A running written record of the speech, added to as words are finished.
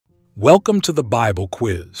Welcome to the Bible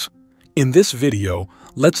Quiz. In this video,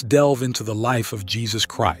 let's delve into the life of Jesus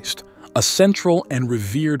Christ, a central and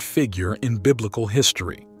revered figure in biblical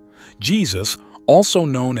history. Jesus, also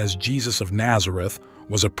known as Jesus of Nazareth,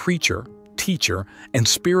 was a preacher, teacher, and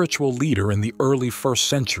spiritual leader in the early 1st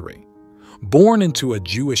century. Born into a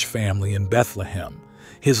Jewish family in Bethlehem,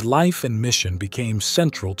 his life and mission became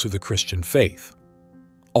central to the Christian faith.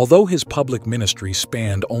 Although his public ministry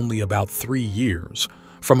spanned only about 3 years,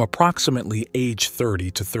 from approximately age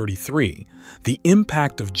 30 to 33, the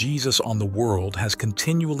impact of Jesus on the world has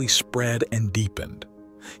continually spread and deepened.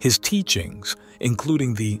 His teachings,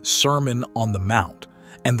 including the Sermon on the Mount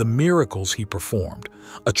and the miracles he performed,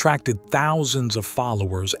 attracted thousands of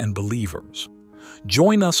followers and believers.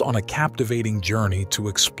 Join us on a captivating journey to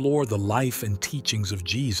explore the life and teachings of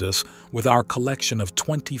Jesus with our collection of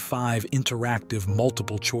 25 interactive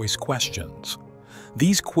multiple-choice questions.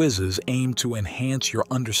 These quizzes aim to enhance your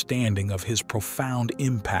understanding of his profound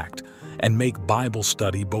impact and make Bible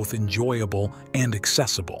study both enjoyable and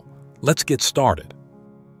accessible. Let's get started.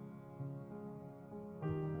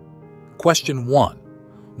 Question 1.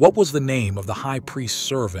 What was the name of the high priest's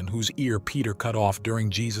servant whose ear Peter cut off during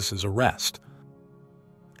Jesus' arrest?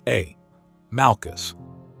 A. Malchus.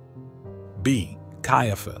 B.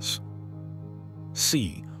 Caiaphas.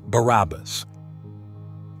 C. Barabbas.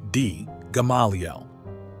 D. Gamaliel.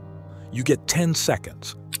 You get 10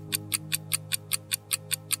 seconds.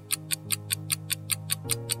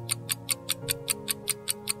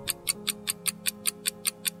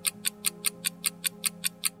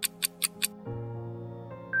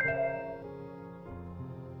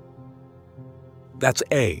 That's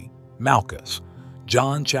A. Malchus.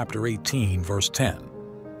 John chapter 18, verse 10.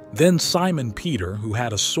 Then Simon Peter, who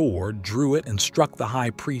had a sword, drew it and struck the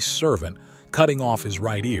high priest's servant, cutting off his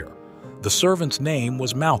right ear. The servant's name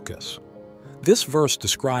was Malchus. This verse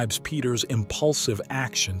describes Peter's impulsive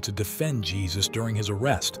action to defend Jesus during his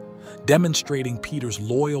arrest, demonstrating Peter's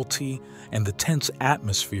loyalty and the tense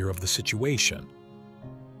atmosphere of the situation.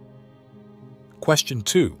 Question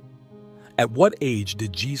 2. At what age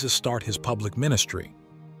did Jesus start his public ministry?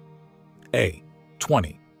 A.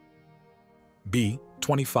 20. B.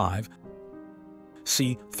 25.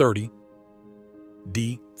 C. 30.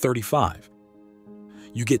 D. 35.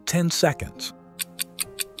 You get 10 seconds.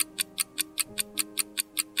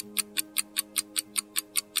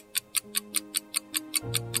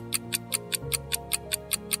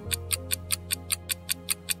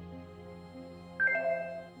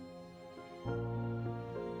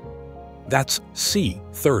 That's C.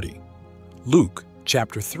 30. Luke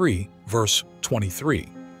chapter 3, verse 23.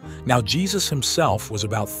 Now Jesus himself was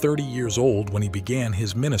about 30 years old when he began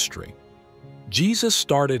his ministry. Jesus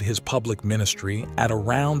started his public ministry at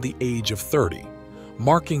around the age of 30,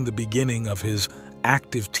 marking the beginning of his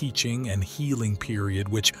active teaching and healing period,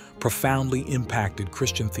 which profoundly impacted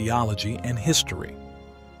Christian theology and history.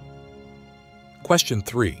 Question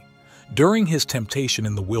 3. During his temptation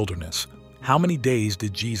in the wilderness, how many days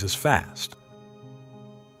did Jesus fast?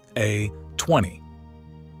 A. 20.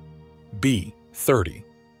 B. 30.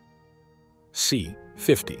 C.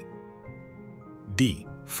 50. D.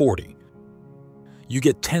 40. You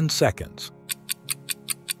get 10 seconds.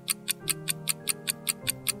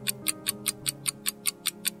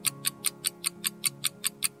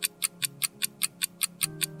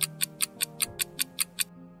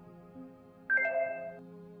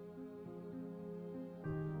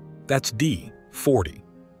 That's D. 40.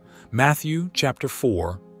 Matthew chapter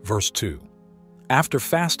 4, verse 2. After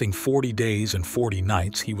fasting 40 days and 40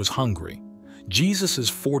 nights, he was hungry. Jesus'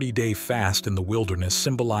 40-day fast in the wilderness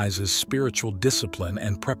symbolizes spiritual discipline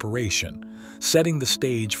and preparation, setting the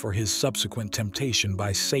stage for his subsequent temptation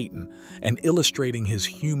by Satan and illustrating his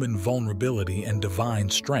human vulnerability and divine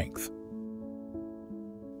strength.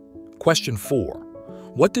 Question 4.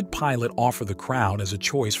 What did Pilate offer the crowd as a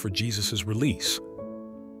choice for Jesus' release?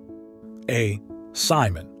 A.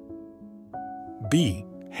 Simon. B.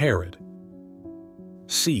 Herod.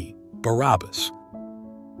 C. Barabbas.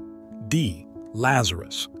 D.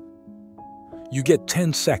 Lazarus. You get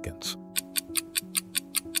 10 seconds.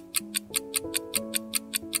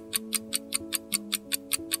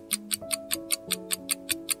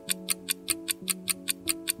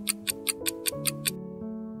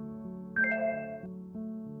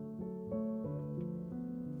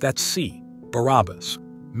 That's C. Barabbas.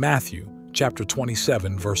 Matthew chapter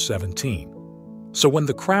 27, verse 17. So when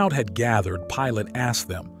the crowd had gathered, Pilate asked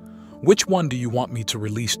them, "Which one do you want me to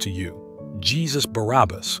release to you? Jesus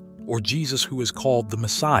Barabbas, or Jesus who is called the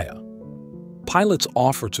Messiah?" Pilate's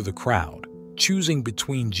offer to the crowd, choosing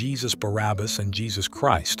between Jesus Barabbas and Jesus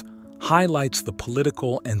Christ, highlights the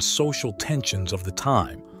political and social tensions of the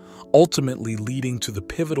time, ultimately leading to the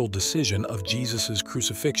pivotal decision of Jesus'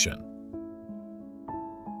 crucifixion.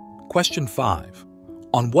 Question 5.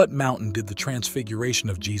 On what mountain did the transfiguration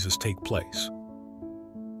of Jesus take place?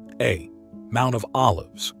 A. Mount of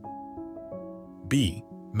Olives. B.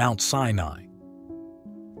 Mount Sinai.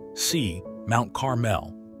 C. Mount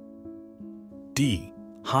Carmel. D.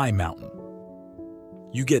 High Mountain.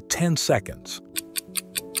 You get 10 seconds.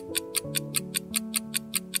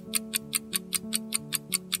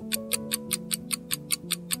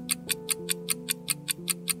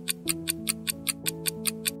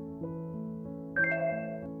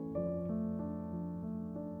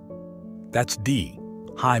 That's D.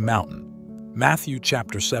 High Mountain. Matthew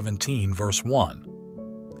chapter 17, verse 1.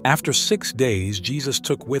 After 6 days, Jesus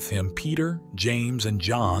took with him Peter, James, and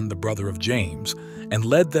John, the brother of James, and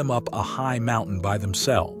led them up a high mountain by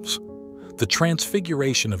themselves. The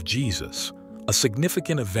transfiguration of Jesus, a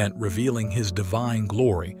significant event revealing his divine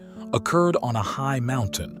glory, occurred on a high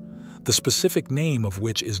mountain, the specific name of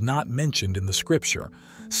which is not mentioned in the scripture,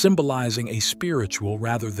 symbolizing a spiritual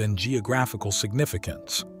rather than geographical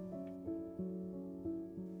significance.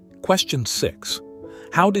 Question 6.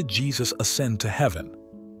 How did Jesus ascend to heaven?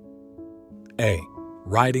 A.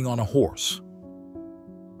 Riding on a horse.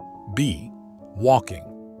 B. Walking.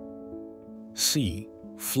 C.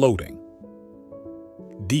 Floating.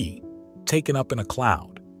 D. Taken up in a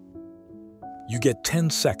cloud. You get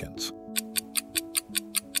 10 seconds.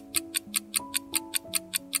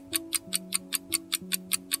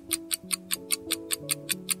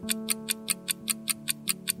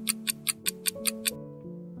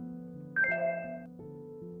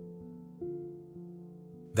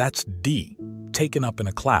 That's D. Taken up in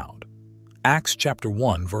a cloud. Acts chapter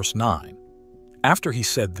 1, verse 9. After he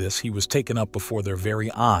said this, he was taken up before their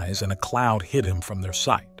very eyes, and a cloud hid him from their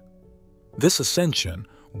sight. This ascension,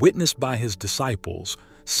 witnessed by his disciples,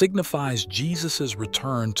 signifies Jesus'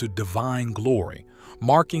 return to divine glory,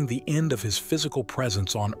 marking the end of his physical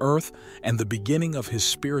presence on earth and the beginning of his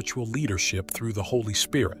spiritual leadership through the Holy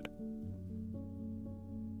Spirit.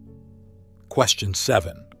 Question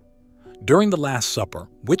 7. During the Last Supper,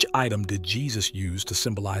 which item did Jesus use to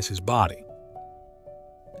symbolize his body?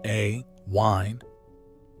 A. Wine.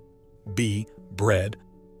 B. Bread.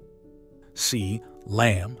 C.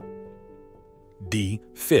 Lamb. D.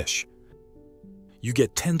 Fish. You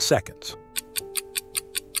get 10 seconds.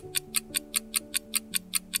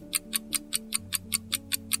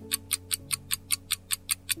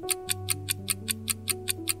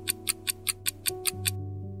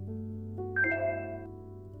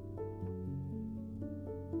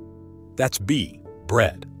 That's B.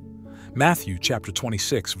 Bread. Matthew chapter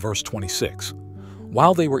 26, verse 26.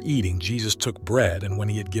 While they were eating, Jesus took bread, and when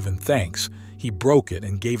he had given thanks, he broke it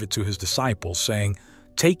and gave it to his disciples, saying,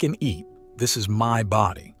 "Take and eat, this is my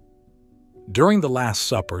body." During the Last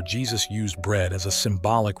Supper, Jesus used bread as a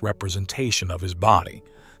symbolic representation of his body,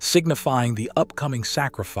 signifying the upcoming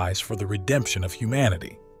sacrifice for the redemption of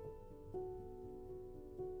humanity.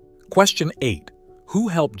 Question 8. Who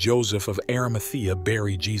helped Joseph of Arimathea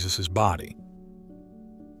bury Jesus' body?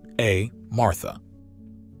 A. Martha.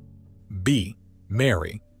 B.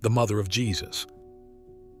 Mary, the mother of Jesus.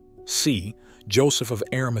 C. Joseph of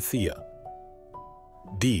Arimathea.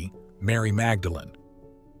 D. Mary Magdalene.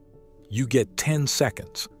 You get 10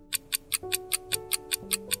 seconds.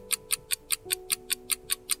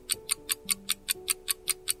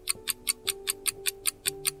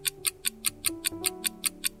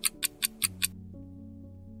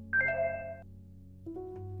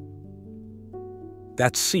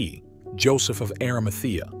 That's C. Joseph of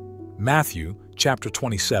Arimathea. Matthew chapter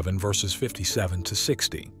 27, verses 57 to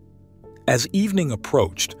 60. As evening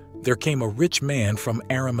approached, there came a rich man from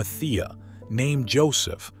Arimathea named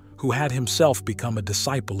Joseph, who had himself become a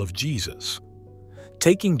disciple of Jesus.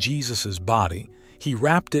 Taking Jesus' body, he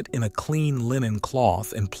wrapped it in a clean linen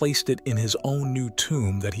cloth and placed it in his own new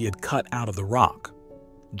tomb that he had cut out of the rock.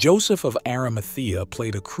 Joseph of Arimathea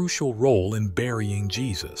played a crucial role in burying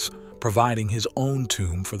Jesus, providing his own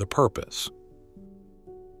tomb for the purpose.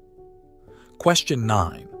 Question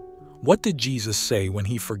 9. What did Jesus say when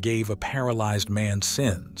he forgave a paralyzed man's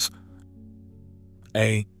sins?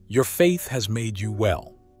 A. Your faith has made you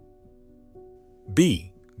well.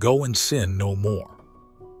 B. Go and sin no more.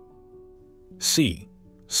 C.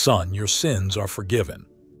 Son, your sins are forgiven.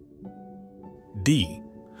 D.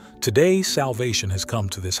 Today salvation has come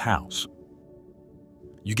to this house.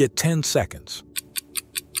 You get 10 seconds.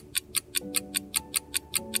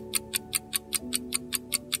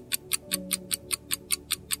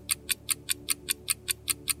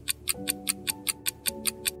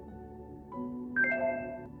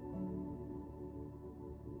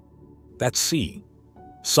 That's C.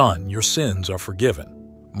 Son, your sins are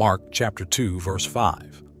forgiven. Mark chapter 2, verse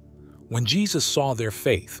 5. When Jesus saw their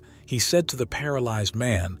faith, he said to the paralyzed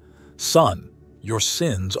man, Son, your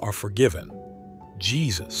sins are forgiven.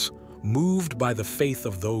 Jesus, moved by the faith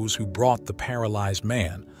of those who brought the paralyzed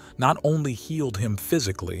man, not only healed him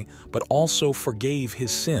physically, but also forgave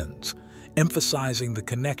his sins, emphasizing the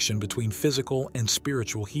connection between physical and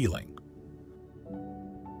spiritual healing.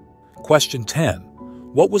 Question 10.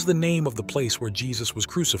 What was the name of the place where Jesus was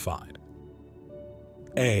crucified?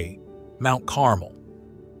 A. Mount Carmel.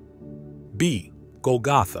 B.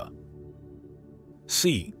 Golgotha.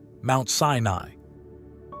 C. Mount Sinai.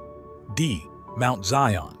 D. Mount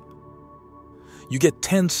Zion. You get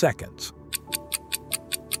 10 seconds.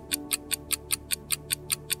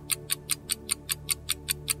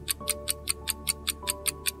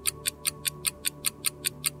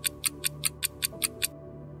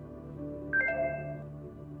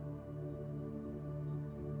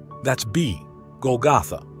 That's B.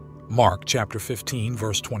 Golgotha. Mark chapter 15,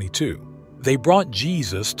 verse 22. They brought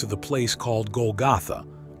Jesus to the place called Golgotha,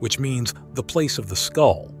 which means the place of the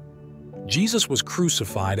skull. Jesus was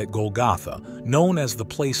crucified at Golgotha, known as the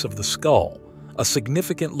place of the skull, a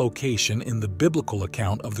significant location in the biblical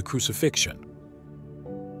account of the crucifixion.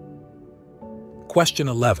 Question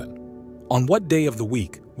 11. On what day of the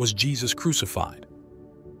week was Jesus crucified?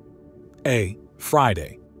 A.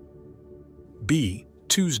 Friday. B.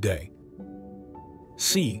 Tuesday.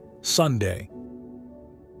 C. Sunday.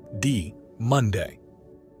 D. Monday.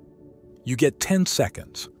 You get 10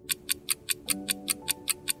 seconds.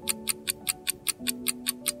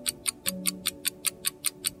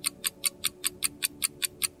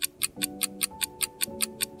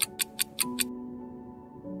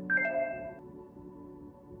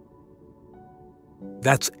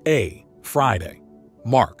 That's A. Friday.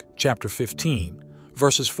 Mark chapter 15,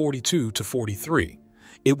 verses 42 to 43.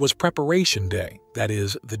 It was preparation day, that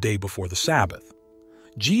is, the day before the Sabbath.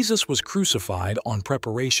 Jesus was crucified on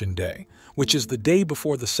preparation day, which is the day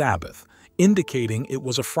before the Sabbath, indicating it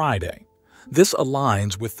was a Friday. This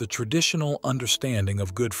aligns with the traditional understanding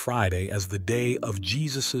of Good Friday as the day of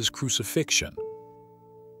Jesus' crucifixion.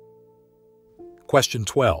 Question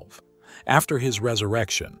 12. After his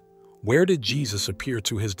resurrection, where did Jesus appear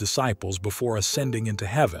to his disciples before ascending into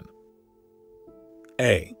heaven?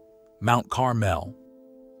 A. Mount Carmel.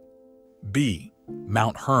 B.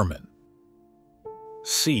 Mount Hermon.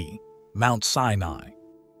 C. Mount Sinai.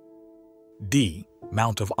 D.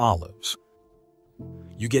 Mount of Olives.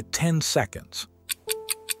 You get 10 seconds.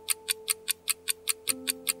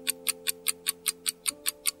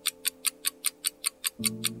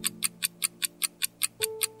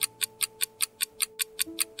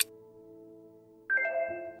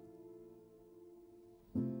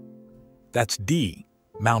 That's D.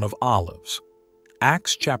 Mount of Olives.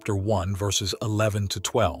 Acts chapter 1, verses 11 to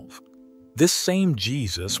 12. This same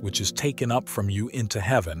Jesus, which is taken up from you into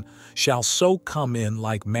heaven, shall so come in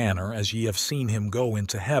like manner as ye have seen him go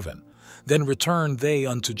into heaven. Then returned they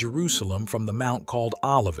unto Jerusalem from the mount called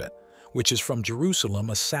Olivet, which is from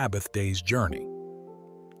Jerusalem a Sabbath day's journey.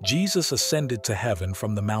 Jesus ascended to heaven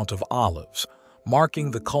from the Mount of Olives,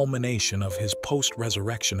 marking the culmination of his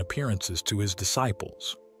post-resurrection appearances to his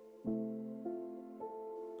disciples.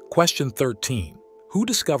 Question 13. Who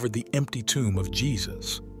discovered the empty tomb of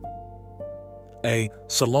Jesus? A.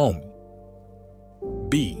 Salome.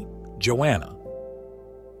 B. Joanna.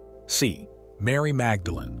 C. Mary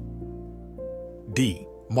Magdalene. D.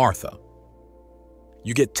 Martha.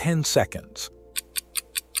 You get 10 seconds.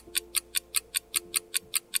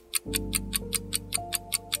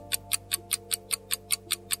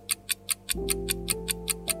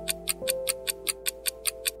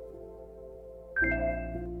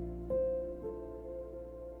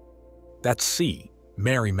 That's C.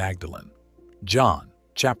 Mary Magdalene. John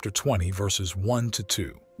chapter 20, verses 1 to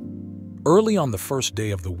 2. Early on the first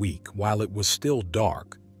day of the week, while it was still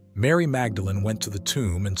dark, Mary Magdalene went to the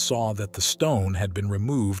tomb and saw that the stone had been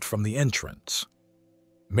removed from the entrance.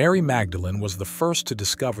 Mary Magdalene was the first to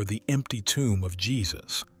discover the empty tomb of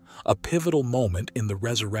Jesus, a pivotal moment in the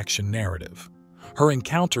resurrection narrative. Her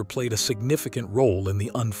encounter played a significant role in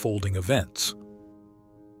the unfolding events.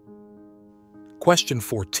 Question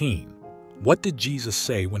 14. What did Jesus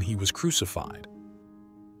say when he was crucified?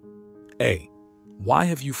 A. Why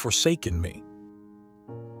have you forsaken me?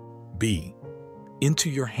 B. Into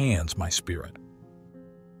your hands, my spirit.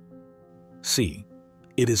 C.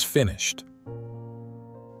 It is finished.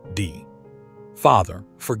 D. Father,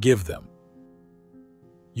 forgive them.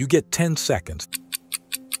 You get 10 seconds.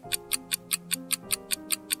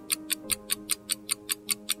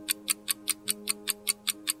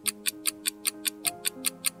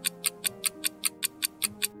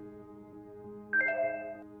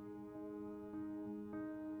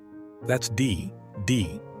 That's D.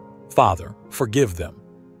 D. Father, forgive them.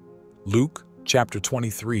 Luke chapter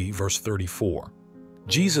 23, verse 34.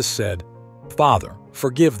 Jesus said, Father,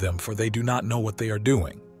 forgive them, for they do not know what they are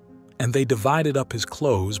doing. And they divided up his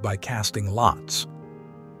clothes by casting lots.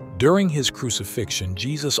 During his crucifixion,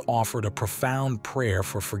 Jesus offered a profound prayer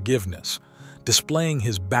for forgiveness, displaying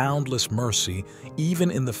his boundless mercy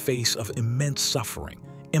even in the face of immense suffering,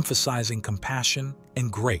 emphasizing compassion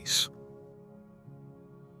and grace.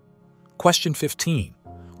 Question 15.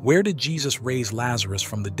 Where did Jesus raise Lazarus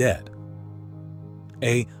from the dead?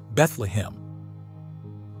 A. Bethlehem.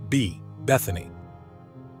 B. Bethany.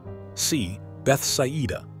 C.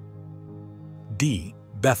 Bethsaida. D.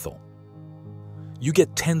 Bethel. You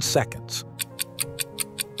get 10 seconds.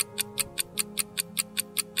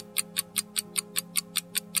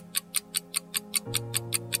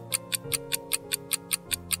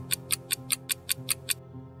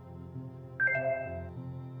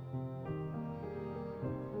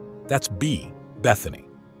 That's B. Bethany.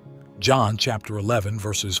 John chapter 11,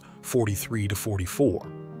 verses 43 to 44.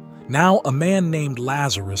 Now a man named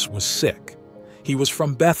Lazarus was sick. He was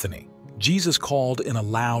from Bethany. Jesus called in a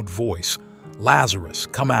loud voice, Lazarus,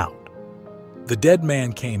 come out. The dead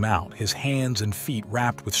man came out, his hands and feet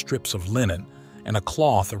wrapped with strips of linen and a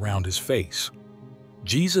cloth around his face.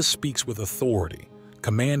 Jesus speaks with authority,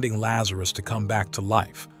 commanding Lazarus to come back to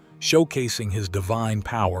life, showcasing his divine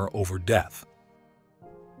power over death.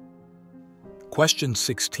 Question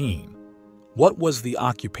 16. What was the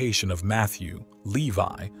occupation of Matthew,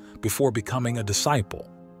 Levi, before becoming a disciple?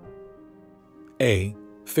 A.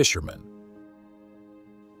 Fisherman.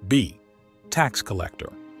 B. Tax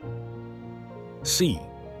collector. C.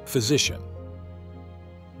 Physician.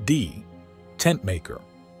 D. Tent maker.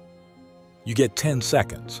 You get 10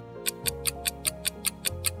 seconds.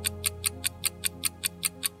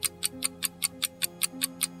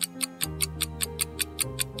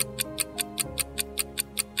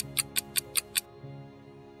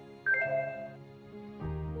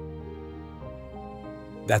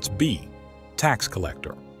 That's B. Tax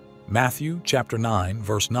collector. Matthew chapter 9,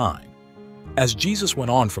 verse 9. As Jesus went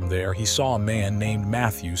on from there, he saw a man named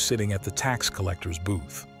Matthew sitting at the tax collector's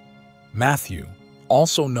booth. Matthew,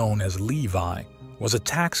 also known as Levi, was a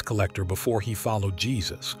tax collector before he followed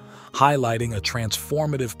Jesus, highlighting a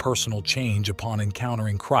transformative personal change upon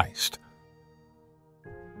encountering Christ.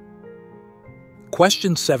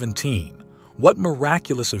 Question 17. What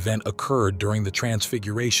miraculous event occurred during the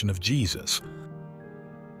transfiguration of Jesus?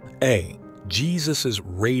 A. Jesus'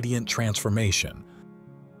 radiant transformation.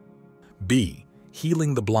 B.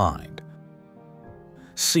 Healing the blind.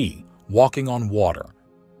 C. Walking on water.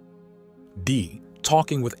 D.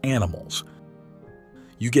 Talking with animals.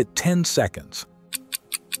 You get 10 seconds.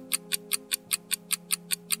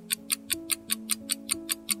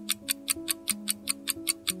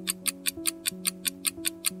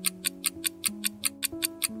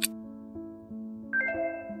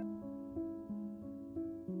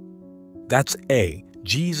 That's A.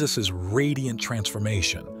 Jesus' radiant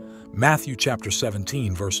transformation. Matthew chapter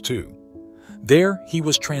 17, verse 2. There he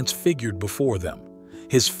was transfigured before them.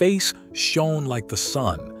 His face shone like the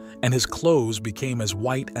sun, and his clothes became as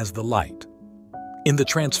white as the light. In the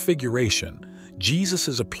transfiguration,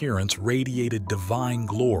 Jesus' appearance radiated divine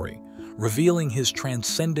glory, revealing his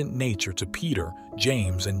transcendent nature to Peter,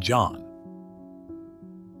 James, and John.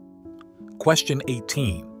 Question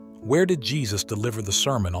 18. Where did Jesus deliver the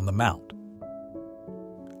Sermon on the Mount?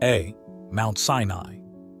 A. Mount Sinai.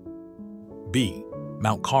 B.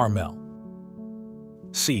 Mount Carmel.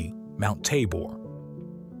 C. Mount Tabor.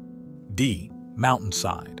 D.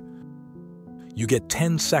 Mountainside. You get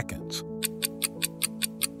 10 seconds.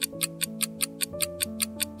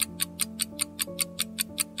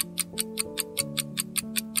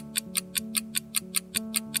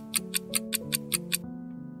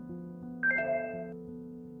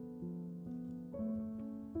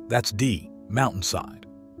 That's D. Mountainside.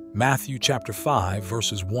 Matthew chapter 5,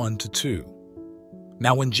 verses 1 to 2.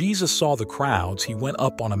 Now when Jesus saw the crowds, he went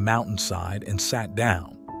up on a mountainside and sat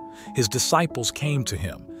down. His disciples came to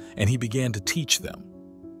him, and he began to teach them.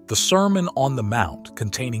 The Sermon on the Mount,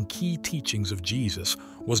 containing key teachings of Jesus,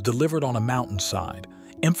 was delivered on a mountainside,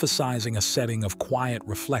 emphasizing a setting of quiet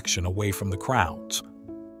reflection away from the crowds.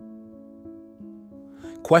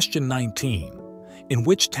 Question 19. In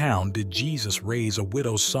which town did Jesus raise a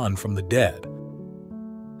widow's son from the dead?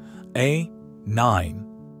 A. Nain.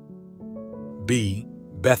 B.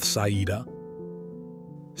 Bethsaida.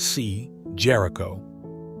 C. Jericho.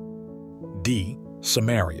 D.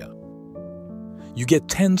 Samaria. You get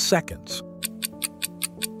 10 seconds.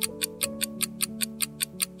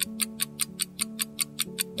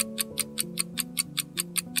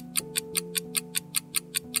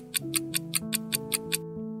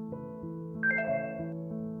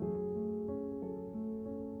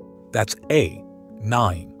 That's A,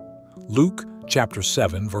 9. Luke chapter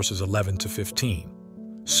 7, verses 11 to 15.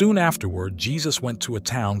 Soon afterward, Jesus went to a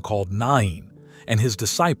town called Nain, and his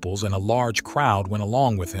disciples and a large crowd went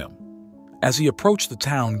along with him. As he approached the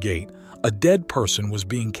town gate, a dead person was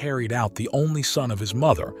being carried out, the only son of his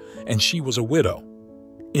mother, and she was a widow.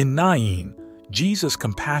 In Nain, Jesus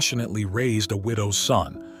compassionately raised a widow's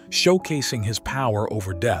son, showcasing his power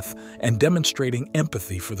over death and demonstrating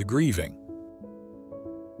empathy for the grieving.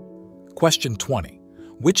 Question 20.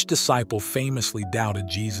 Which disciple famously doubted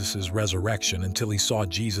Jesus' resurrection until he saw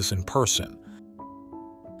Jesus in person?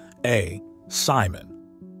 A. Simon.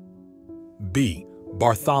 B.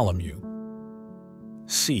 Bartholomew.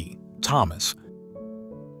 C. Thomas.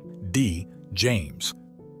 D. James.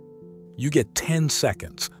 You get 10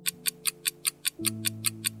 seconds.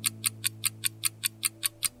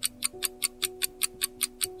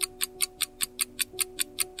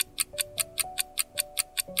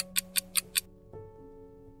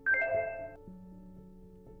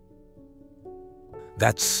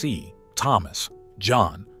 That's C. Thomas.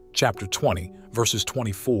 John chapter 20, verses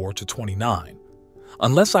 24 to 29.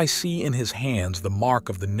 Unless I see in his hands the mark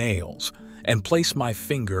of the nails, and place my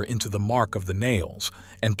finger into the mark of the nails,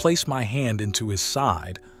 and place my hand into his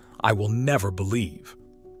side, I will never believe.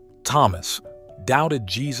 Thomas doubted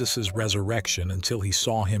Jesus' resurrection until he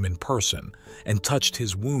saw him in person and touched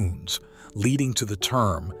his wounds, leading to the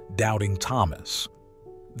term doubting Thomas.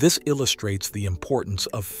 This illustrates the importance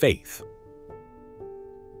of faith.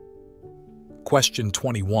 Question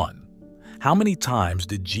 21. How many times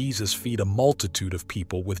did Jesus feed a multitude of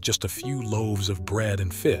people with just a few loaves of bread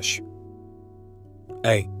and fish?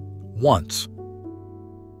 A. Once.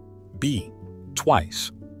 B.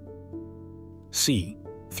 Twice. C.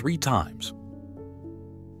 3 times.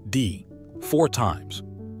 D. 4 times.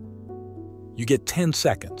 You get 10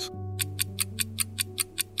 seconds.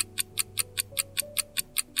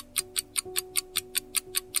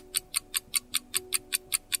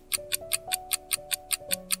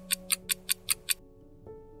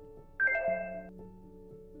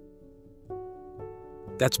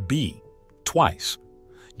 That's B. Twice.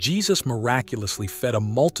 Jesus miraculously fed a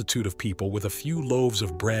multitude of people with a few loaves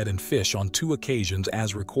of bread and fish on 2 occasions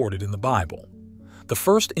as recorded in the Bible. The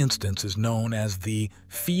first instance is known as the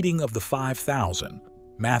feeding of the 5,000,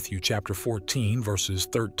 Matthew chapter 14, verses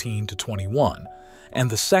 13 to 21, and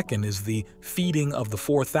the second is the feeding of the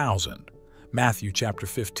 4,000, Matthew chapter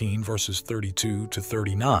 15, verses 32 to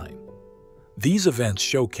 39. These events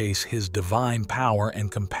showcase his divine power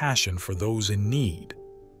and compassion for those in need.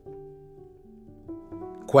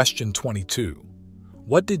 Question 22.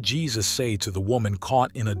 What did Jesus say to the woman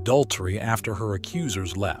caught in adultery after her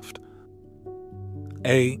accusers left?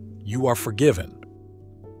 A. You are forgiven.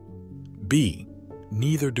 B.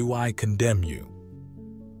 Neither do I condemn you.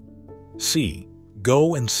 C.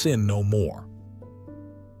 Go and sin no more.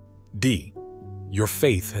 D. Your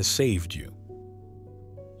faith has saved you.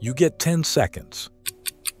 You get 10 seconds.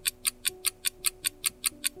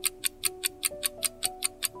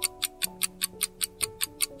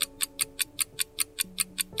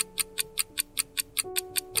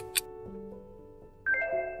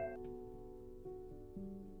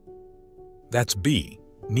 That's B.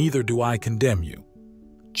 Neither do I condemn you.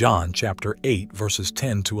 John chapter 8, verses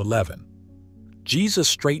 10 to 11. Jesus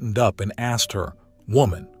straightened up and asked her,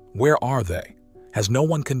 Woman, where are they? Has no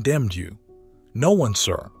one condemned you? No one,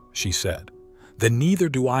 sir, she said. Then neither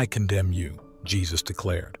do I condemn you, Jesus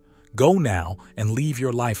declared. Go now and leave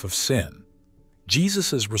your life of sin.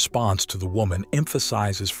 Jesus' response to the woman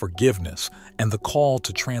emphasizes forgiveness and the call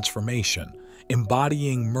to transformation,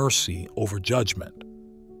 embodying mercy over judgment.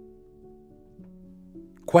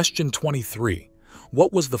 Question 23.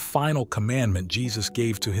 What was the final commandment Jesus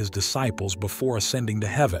gave to his disciples before ascending to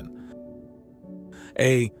heaven?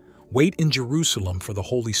 A. Wait in Jerusalem for the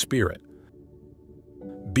Holy Spirit.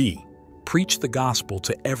 B. Preach the gospel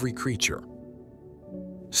to every creature.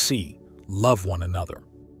 C. Love one another.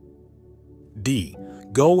 D.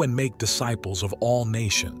 Go and make disciples of all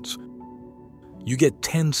nations. You get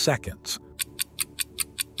 10 seconds.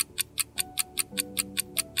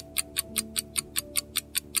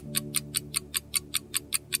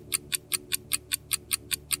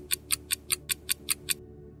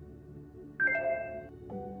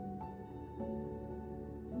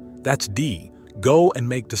 That's D. Go and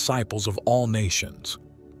make disciples of all nations.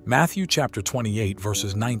 Matthew chapter 28,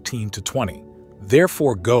 verses 19 to 20.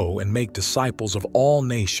 Therefore go and make disciples of all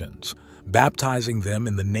nations, baptizing them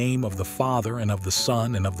in the name of the Father and of the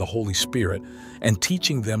Son and of the Holy Spirit, and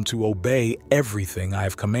teaching them to obey everything I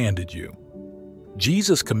have commanded you.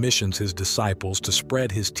 Jesus commissions his disciples to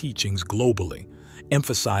spread his teachings globally,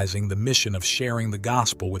 emphasizing the mission of sharing the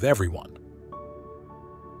gospel with everyone.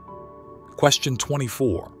 Question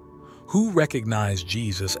 24. Who recognized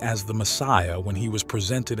Jesus as the Messiah when he was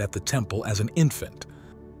presented at the temple as an infant?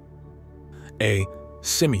 A.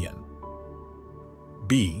 Simeon.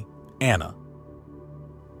 B. Anna.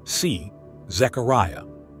 C. Zechariah.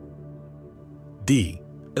 D.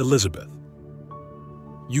 Elizabeth.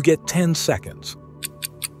 You get 10 seconds.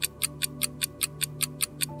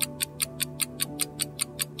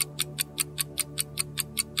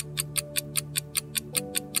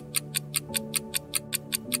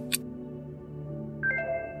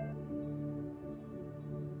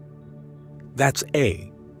 That's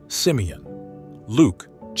A. Simeon. Luke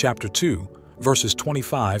chapter 2, verses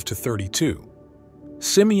 25 to 32.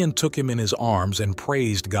 Simeon took him in his arms and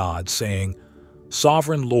praised God, saying,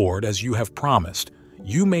 "Sovereign Lord, as you have promised,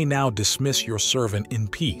 you may now dismiss your servant in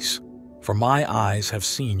peace, for my eyes have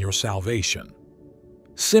seen your salvation."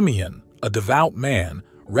 Simeon, a devout man,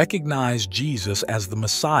 recognized Jesus as the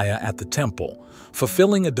Messiah at the temple,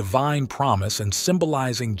 fulfilling a divine promise and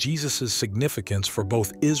symbolizing Jesus' significance for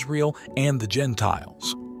both Israel and the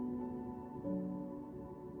Gentiles.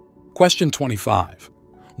 Question 25.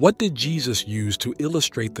 What did Jesus use to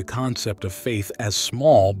illustrate the concept of faith as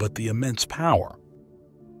small but the immense power?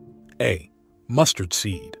 A. Mustard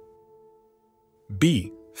seed.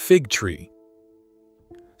 B. Fig tree.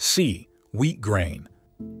 C. Wheat grain.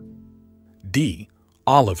 D.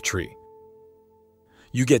 Olive tree.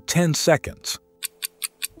 You get 10 seconds.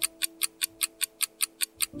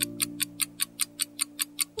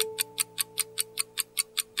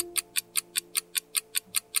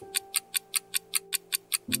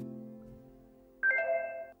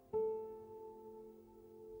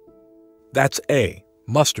 That's A.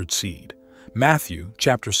 Mustard seed. Matthew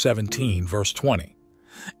chapter 17, verse 20.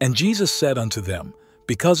 And Jesus said unto them,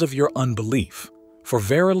 Because of your unbelief, for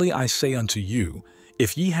verily I say unto you,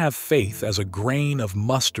 if ye have faith as a grain of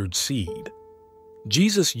mustard seed.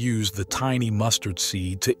 Jesus used the tiny mustard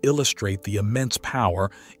seed to illustrate the immense power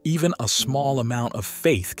even a small amount of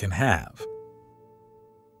faith can have.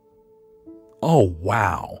 Oh,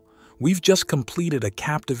 wow! We've just completed a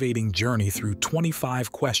captivating journey through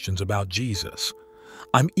 25 questions about Jesus.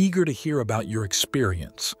 I'm eager to hear about your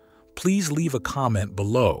experience. Please leave a comment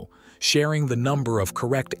below, sharing the number of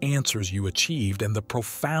correct answers you achieved and the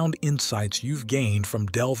profound insights you've gained from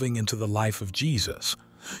delving into the life of Jesus.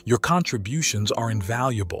 Your contributions are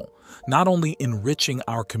invaluable, not only enriching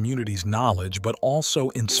our community's knowledge, but also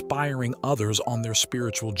inspiring others on their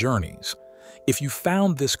spiritual journeys. If you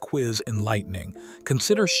found this quiz enlightening,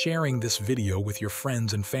 consider sharing this video with your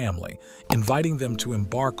friends and family, inviting them to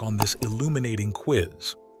embark on this illuminating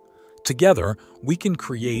quiz. Together, we can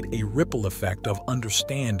create a ripple effect of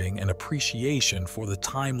understanding and appreciation for the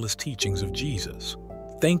timeless teachings of Jesus.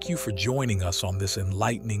 Thank you for joining us on this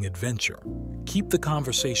enlightening adventure. Keep the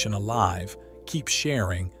conversation alive, keep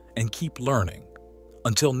sharing, and keep learning.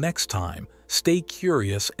 Until next time, stay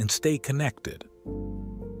curious and stay connected.